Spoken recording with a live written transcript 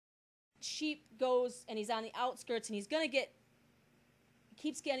sheep goes and he's on the outskirts and he's going to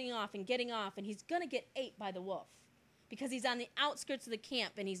keeps getting off, and he's going to get ate by the wolf because he's on the outskirts of the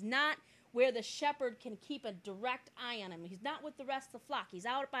camp and he's not where the shepherd can keep a direct eye on him. He's not with the rest of the flock. He's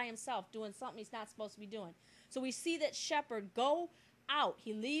out by himself doing something he's not supposed to be doing. So we see that shepherd go out.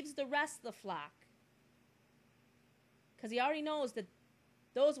 He leaves the rest of the flock because he already knows that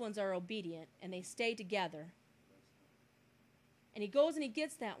those ones are obedient and they stay together. And he goes and he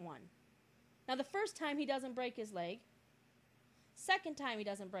gets that one. Now the first time he doesn't break his leg. Second time he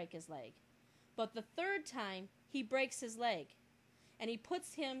doesn't break his leg. But the third time he breaks his leg. And he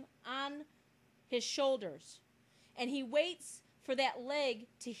puts him on his shoulders. And he waits for that leg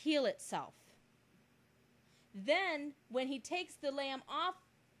to heal itself. Then when he takes the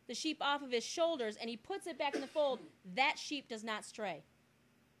sheep off of his shoulders and he puts it back in the fold, that sheep does not stray.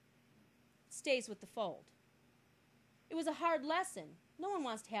 It stays with the fold. It was a hard lesson. No one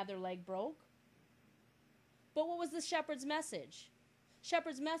wants to have their leg broke. But what was the shepherd's message?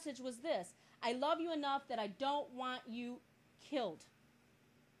 Shepherd's message was this: I love you enough that I don't want you killed.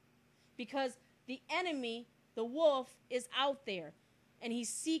 Because the enemy, the wolf, is out there. And he's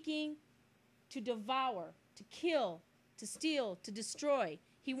seeking to devour, to kill, to steal, to destroy.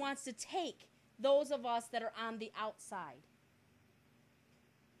 He wants to take those of us that are on the outside.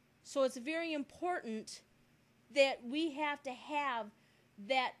 So it's very important that we have to have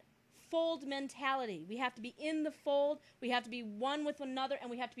that fold mentality. We have to be in the fold. We have to be one with one another, and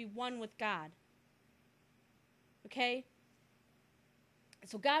we have to be one with God. Okay?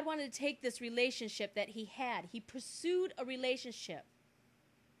 So God wanted to take this relationship that he had. He pursued a relationship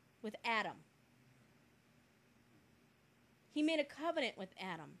with Adam. He made a covenant with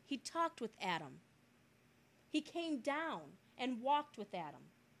Adam. He talked with Adam. He came down and walked with Adam.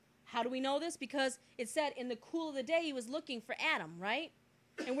 How do we know this? Because it said in the cool of the day he was looking for Adam, right?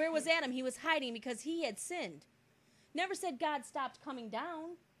 And where was Adam? He was hiding because he had sinned. Never said God stopped coming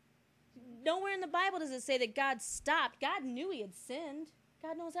down. Nowhere in the Bible does it say that God stopped. God knew he had sinned.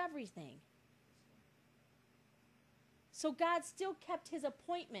 God knows everything. So God still kept his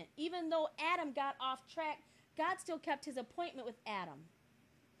appointment. Even though Adam got off track, God still kept his appointment with Adam.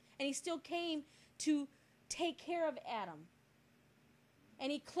 And he still came to take care of Adam.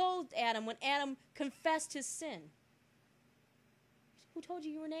 And he clothed Adam when Adam confessed his sin. Who told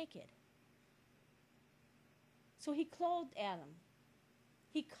you were naked? So he clothed Adam.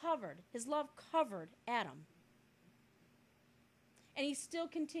 He covered. His love covered Adam. And he still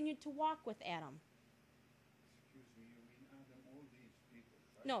continued to walk with Adam. Excuse me, you mean Adam, all these people,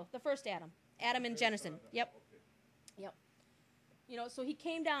 right? No, the first Adam. Adam in Genesis. Adam. Yep. Okay. Yep. You know, so he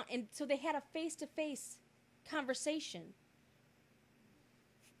came down, and so they had a face-to-face conversation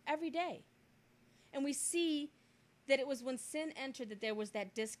every day. And we see that it was when sin entered that there was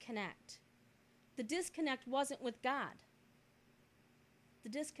that disconnect. The disconnect wasn't with God. The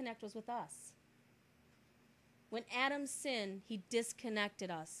disconnect was with us. When Adam sinned, he disconnected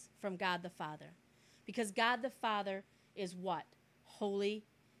us from God the Father. Because God the Father is what? Holy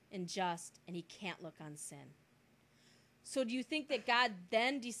and just, and he can't look on sin. So do you think that God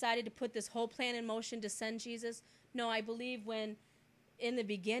then decided to put this whole plan in motion to send Jesus? No, I believe when in the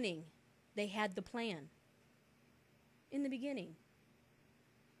beginning they had the plan. In the beginning.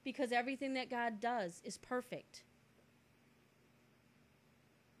 Because everything that God does is perfect.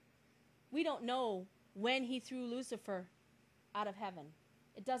 We don't know when he threw Lucifer out of heaven.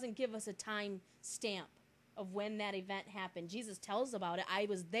 It doesn't give us a time stamp of when that event happened. Jesus tells about it. I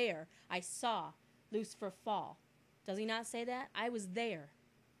was there. I saw Lucifer fall. Does he not say that? I was there.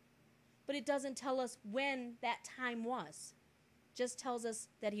 But it doesn't tell us when that time was. It just tells us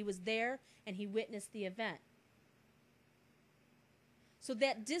that he was there and he witnessed the event. So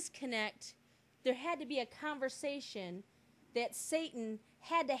that disconnect, there had to be a conversation that Satan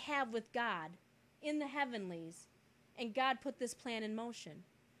had to have with God in the heavenlies, and God put this plan in motion.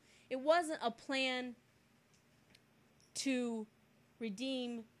 It wasn't a plan to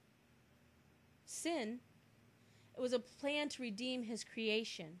redeem sin. It was a plan to redeem his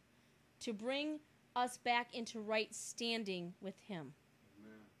creation, to bring us back into right standing with him.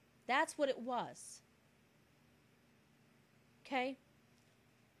 Amen. That's what it was. Okay?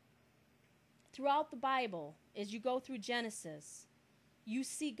 Throughout the Bible, as you go through Genesis, you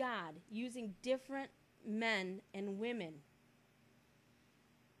see God using different men and women.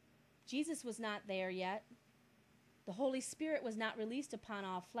 Jesus was not there yet. The Holy Spirit was not released upon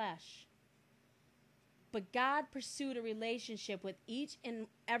all flesh. But God pursued a relationship with each and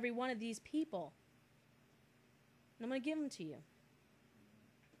every one of these people. And I'm going to give them to you.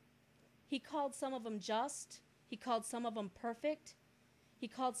 He called some of them just. He called some of them perfect. He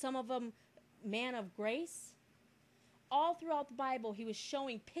called some of them man of grace. All throughout the Bible, he was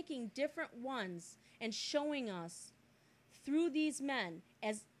picking different ones and showing us through these men,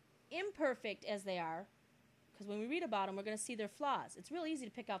 as imperfect as they are, because when we read about them, we're going to see their flaws. It's real easy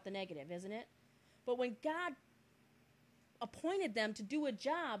to pick out the negative, isn't it? But when God appointed them to do a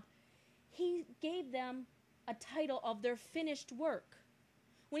job, he gave them a title of their finished work.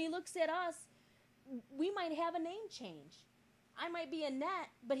 When he looks at us, we might have a name change. I might be Annette,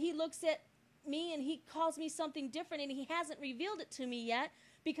 but he looks at me and he calls me something different, and he hasn't revealed it to me yet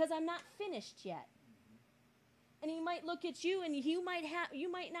because I'm not finished yet. And he might look at you and you might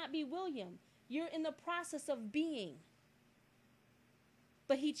not be William. You're in the process of being.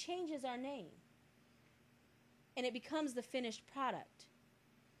 But he changes our name. And it becomes the finished product.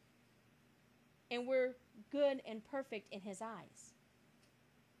 And we're good and perfect in his eyes.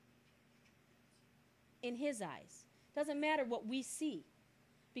 In his eyes. Doesn't matter what we see.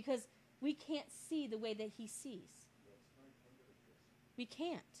 Because we can't see the way that he sees. We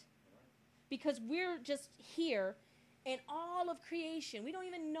can't. Because we're just here in all of creation. We don't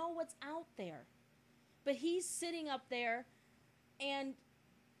even know what's out there. But he's sitting up there, and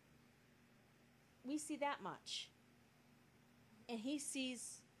we see that much. And he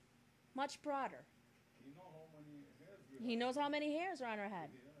sees much broader. He knows how many hairs are on our head.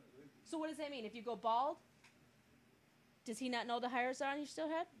 So what does that mean? If you go bald, does he not know the hairs are on your still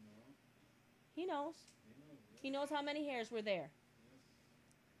head? He knows. He knows how many hairs were there.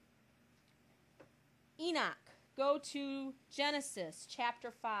 Enoch. Go to Genesis chapter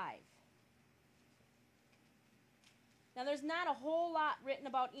 5. Now there's not a whole lot written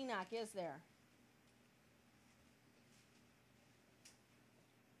about Enoch, is there?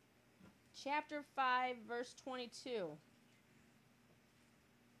 Chapter 5, verse 22.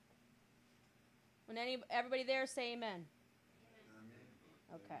 When everybody there say amen.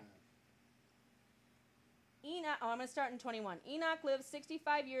 Okay. Enoch, I'm going to start in 21. Enoch lived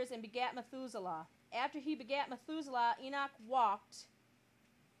 65 years and begat Methuselah. After he begat Methuselah, Enoch walked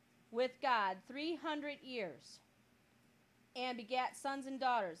with God 300 years and begat sons and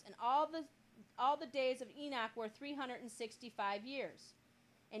daughters. And all the days of Enoch were 365 years.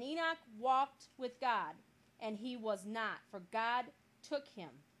 And Enoch walked with God, and he was not, for God took him.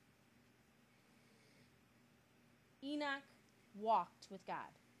 Enoch walked with God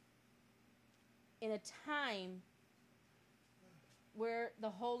in a time where the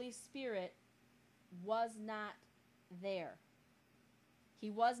Holy Spirit was not there.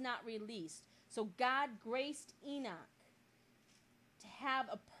 He was not released. So God graced Enoch to have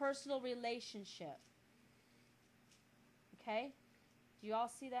a personal relationship. Okay? Do you all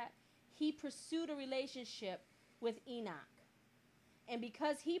see that? He pursued a relationship with Enoch. And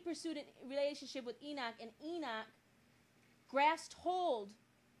because he pursued a relationship with Enoch, and Enoch grasped hold,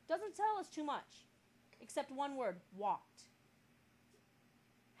 doesn't tell us too much, except one word, walked.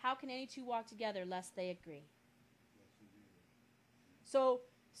 How can any two walk together lest they agree? So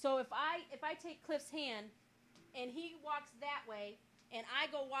if I take Cliff's hand and he walks that way and I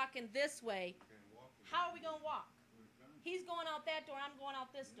go walking this way, how are we going to walk? He's going out that door, I'm going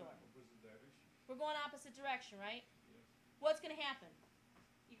out this door. We're going opposite direction, right? What's going to happen?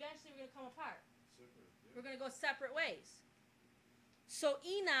 Eventually we're going to come apart. We're going to go separate ways. So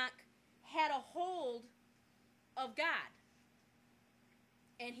Enoch had a hold of God.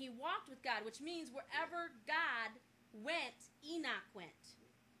 And he walked with God, which means wherever God went, Enoch went.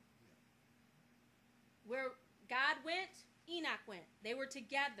 Where God went, Enoch went. They were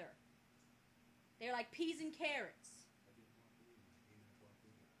together. They're like peas and carrots.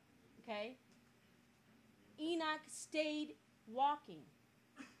 Okay? Enoch stayed walking.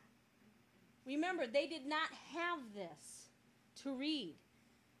 Remember, they did not have this to read.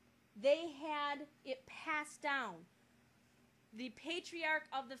 They had it passed down. The patriarch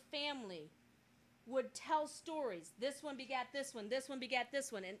of the family would tell stories. This one begat this one begat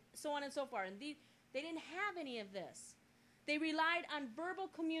this one, and so on and so forth. And they didn't have any of this. They relied on verbal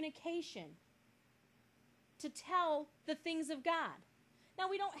communication to tell the things of God. Now,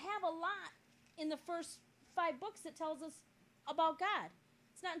 we don't have a lot in the first 5 books that tells us about God.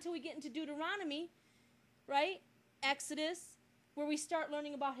 It's not until we get into Deuteronomy, right? Exodus, where we start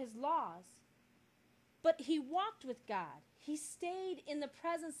learning about his laws. But he walked with God. He stayed in the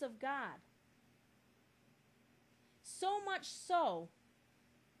presence of God. So much so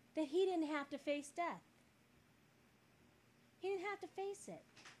that he didn't have to face death. He didn't have to face it.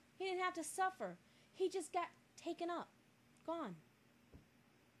 He didn't have to suffer. He just got taken up, gone.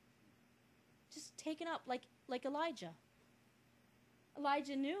 Just taken up like Elijah.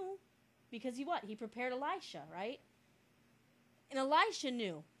 Elijah knew because he prepared Elisha, right? And Elisha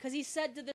knew, because he said to the